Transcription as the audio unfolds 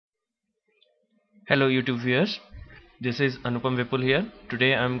Hello YouTube viewers, this is Anupam Vipul here.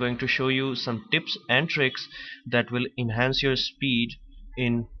 Today I am going to show you some tips and tricks that will enhance your speed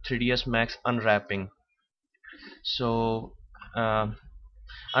in 3ds Max unwrapping. So uh,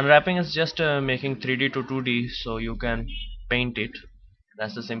 unwrapping is just making 3D to 2D so you can paint it.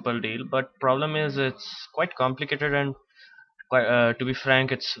 That's the simple deal, but problem is it's quite complicated and to be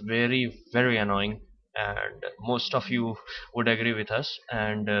frank, it's very annoying, and most of you would agree with us.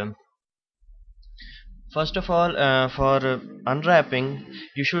 And First of all, for unwrapping,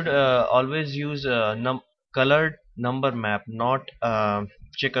 you should always use a colored number map, not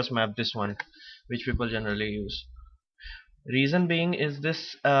checkers map. This one, which people generally use. Reason being is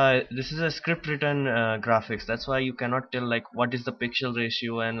this is a script written graphics. That's why you cannot tell like what is the pixel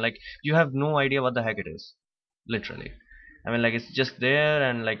ratio, and like you have no idea what the heck it is. Literally, I mean like it's just there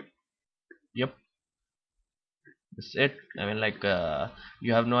and like yep, that's it. I mean like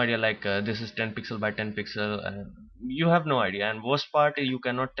you have no idea like this is 10 pixel by 10 pixel, you have no idea, and worst part you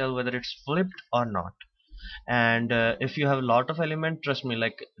cannot tell whether it's flipped or not. And if you have a lot of element, trust me,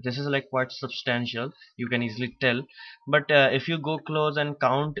 like this is like quite substantial, you can easily tell. But if you go close and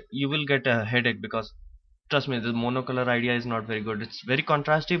count, you will get a headache, because trust me, the monocolor idea is not very good. It's very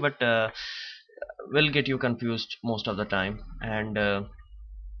contrasty, but will get you confused most of the time. And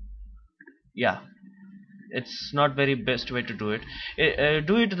yeah, it's not very best way to do it.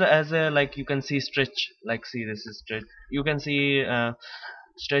 Do it as a, like you can see stretch, like see this is stretch, you can see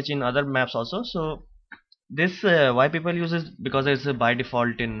stretch in other maps also. So this why people use it, because it's by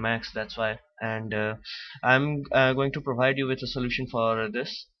default in Max, that's why. And I'm going to provide you with a solution for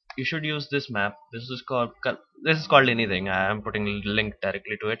this. You should use this map. This is called anything. I'm putting a link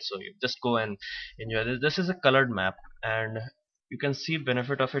directly to it, so you just go and enjoy this. This is a colored map, and you can see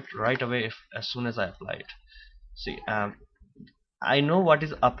benefit of it right away if as soon as I apply it. See, I know what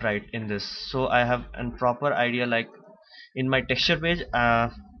is upright in this, so I have a proper idea. Like in my texture page, I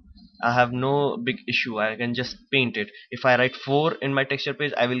have no big issue. I can just paint it. If I write 4 in my texture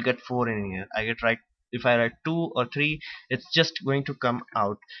page, I will get 4 in here. I get right. If I write 2 or 3, it's just going to come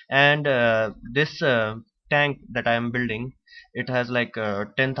out. And this tank that I am building, it has like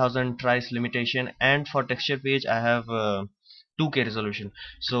 10,000 tries limitation, and for texture page I have 2K resolution.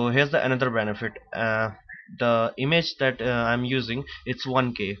 So here's the another benefit. The image that I'm using, it's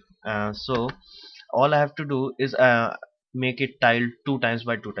 1K. So all I have to do is make it tiled 2 times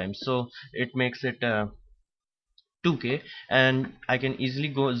by 2 times, so it makes it 2K, and I can easily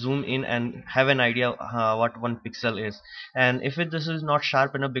go zoom in and have an idea what 1 pixel is. And if this is not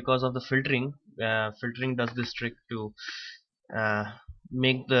sharp enough because of the filtering, filtering does this trick to uh,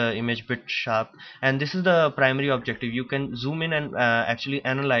 make the image bit sharp. And this is the primary objective. You can zoom in and actually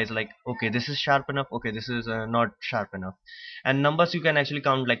analyze, like okay, this is sharp enough, okay, this is not sharp enough. And numbers you can actually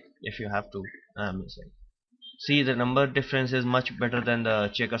count, like if you have to. See, the number difference is much better than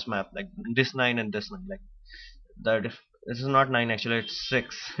the checkers map, like this 9 and this 9, like this is not 9, actually it's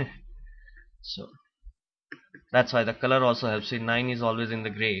 6. So that's why the color also helps. See, 9 is always in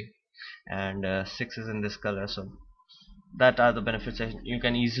the gray, and 6 is in this color. So that are the benefits. You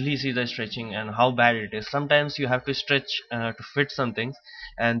can easily see the stretching and how bad it is. Sometimes you have to stretch to fit some things,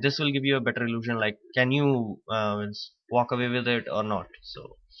 and this will give you a better illusion, like can you walk away with it or not.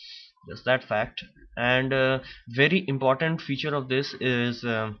 So just that fact. And very important feature of this is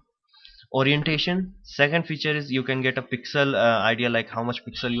orientation. Second feature is you can get a pixel idea, like how much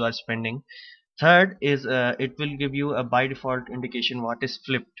pixel you are spending. Third is it will give you a by default indication what is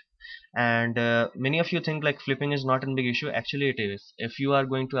flipped. And many of you think like flipping is not a big issue. Actually it is. If you are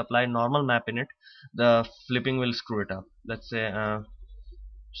going to apply normal map in it, the flipping will screw it up. Let's say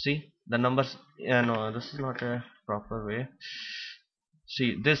see the numbers. Yeah, no, this is not a proper way.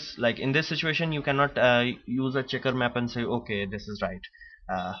 See this, like in this situation you cannot use a checker map and say okay, this is right.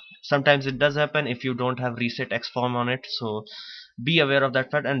 Sometimes it does happen if you don't have reset X form on it, so be aware of that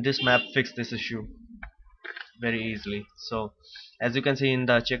fact. And this map fixed this issue very easily. So as you can see in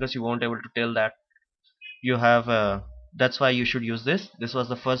the checkers, you won't able to tell that you have that's why you should use this. This was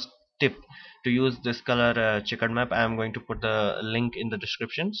the first tip to use this color checkered map. I am going to put the link in the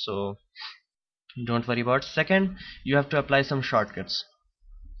description, so don't worry about. Second, you have to apply some shortcuts.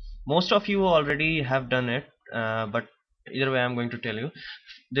 Most of you already have done it, but either way I'm going to tell you.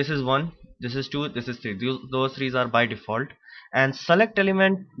 This is 1, this is 2, this is 3. Those 3s are by default. And select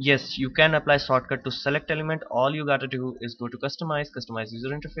element, yes, you can apply shortcut to select element. All you gotta do is go to customize user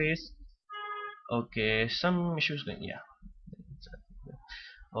interface. Okay, some issues going, yeah,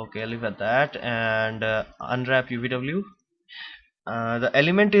 okay, I'll leave at that. And unwrap UVW. The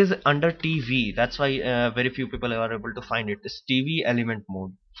element is under TV, that's why very few people are able to find it. It's TV element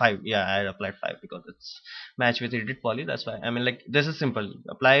mode. 5. Yeah, I applied 5 because it's match with edit poly. That's why, I mean, like, this is simple.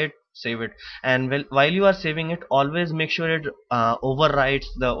 Apply it, save it, and while you are saving it, always make sure it overwrites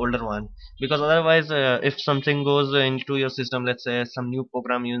the older one, because otherwise if something goes into your system, let's say some new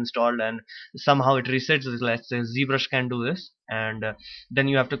program you installed and somehow it resets this, let's say ZBrush can do this, and then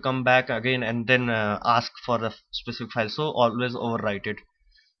you have to come back again and then ask for the specific file. So always overwrite it.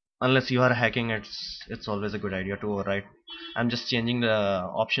 Unless you are hacking, it's always a good idea to overwrite. I'm just changing the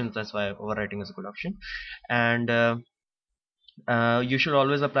options, that's why overwriting is a good option. And you should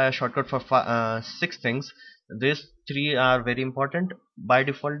always apply a shortcut for 6 things. These 3 are very important. By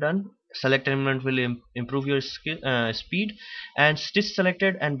default done, select element will improve your speed, and stitch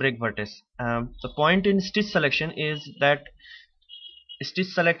selected and break vertex. The point in stitch selection is that stitch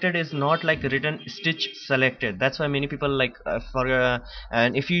selected is not like written stitch selected. That's why many people like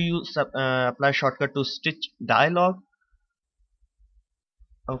and if you use apply shortcut to stitch dialog.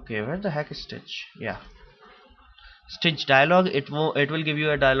 Okay, where the heck is stitch? Yeah, stitch dialog, it will give you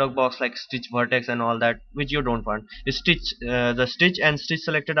a dialog box like stitch vertex and all that, which you don't want. Stitch the stitch and stitch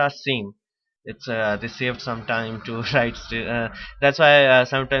selected are same. It's they saved some time to write that's why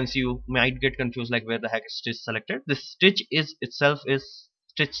sometimes you might get confused like where the heck is stitch selected. The stitch is itself is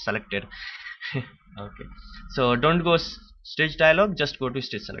stitch selected. Okay, so don't go stitch dialog, just go to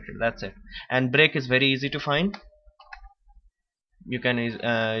stitch selected, that's it. And break is very easy to find. You can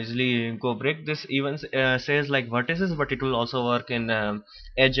easily go break. This even says like vertices, but it will also work in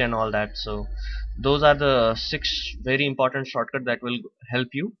edge and all that. So those are the 6 very important shortcut that will help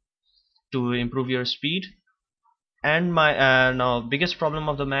you to improve your speed. And my now biggest problem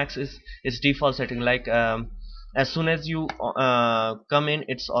of the Macs is default setting. Like as soon as you come in,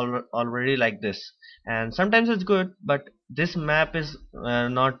 it's already like this, and sometimes it's good, but this map is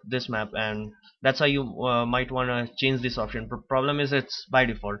not this map, and that's why you might want to change this option. Problem is it's by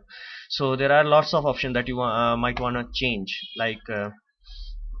default. So there are lots of options that you might want to change, like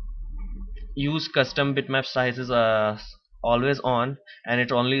use custom bitmap sizes always on, and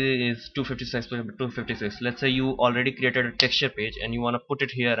it only is 256 by 256. Let's say you already created a texture page and you want to put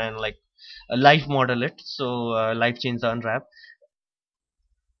it here and like live model it. So live change the unwrap,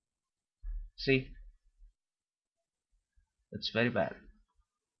 see, it's very bad.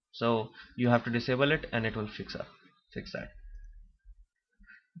 So you have to disable it and it will fix that. 56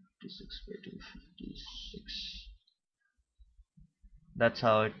 by 256. That's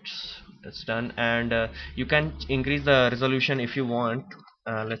how it's done. And you can increase the resolution if you want.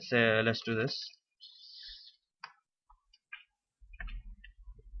 Let's say let's do this.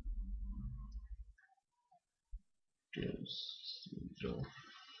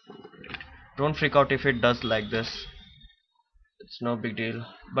 Don't freak out if it does like this, it's no big deal,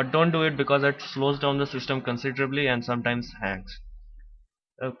 but don't do it because it slows down the system considerably and sometimes hangs.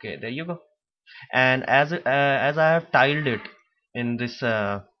 Okay, there you go. And as I have tiled it in this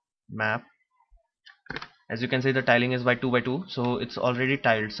map, as you can see the tiling is by 2 by 2, so it's already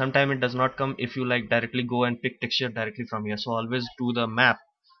tiled. Sometimes it does not come if you like directly go and pick texture directly from here, so always do the map,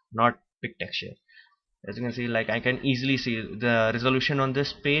 not pick texture. As you can see, like I can easily see the resolution on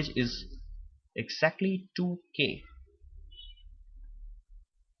this page is exactly 2K.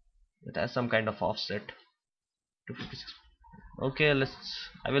 It has some kind of offset. 256. Okay,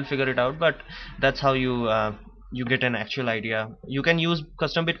 I will figure it out, but that's how you get an actual idea. You can use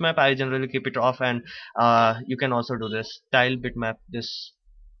custom bitmap. I generally keep it off, and you can also do this tile bitmap, this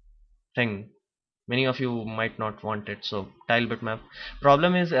thing. Many of you might not want it, so tile bitmap.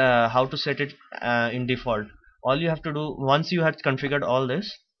 Problem is how to set it in default. All you have to do, once you have configured all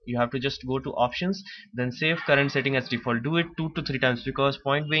this, you have to just go to options, then save current setting as default. Do it 2 to 3 times, because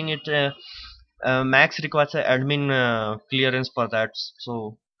point being it Max requires a admin clearance for that,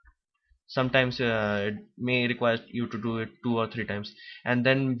 so sometimes it may require you to do it 2 or 3 times. And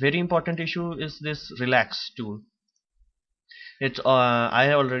then very important issue is this relax tool. It's I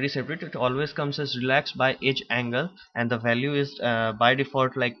have already saved it. It always comes as relax by edge angle, and the value is by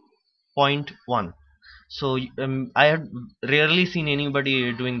default like 0.1. So I have rarely seen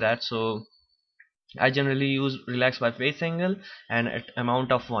anybody doing that, so I generally use relax by face angle and at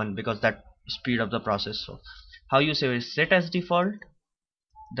amount of 1, because that speed up the process. So how you save is set as default,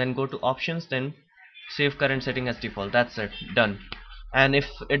 then go to options, then save current setting as default. That's it, done. And if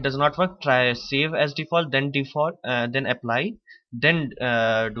it does not work, try save as default, then apply, then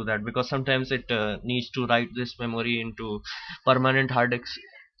do that, because sometimes it needs to write this memory into permanent hard disk.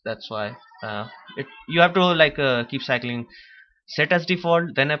 That's why you have to like keep cycling, set as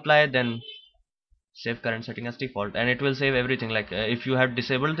default, then apply, then save current setting as default, and it will save everything. Like if you have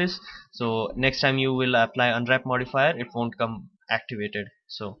disabled this, so next time you will apply unwrap modifier, it won't come activated.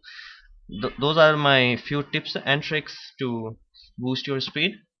 So those are my few tips and tricks to boost your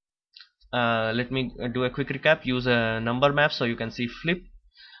speed. Let me do a quick recap. Use a number map so you can see flip,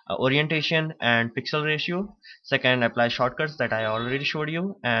 orientation and pixel ratio. Second, apply shortcuts that I already showed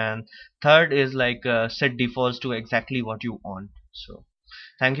you. And third is like set defaults to exactly what you want. So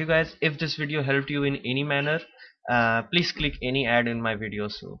thank you guys. If this video helped you in any manner, please click any ad in my video.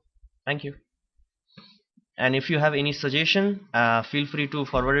 So thank you. And if you have any suggestion, feel free to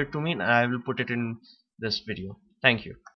forward it to me and I will put it in this video. Thank you.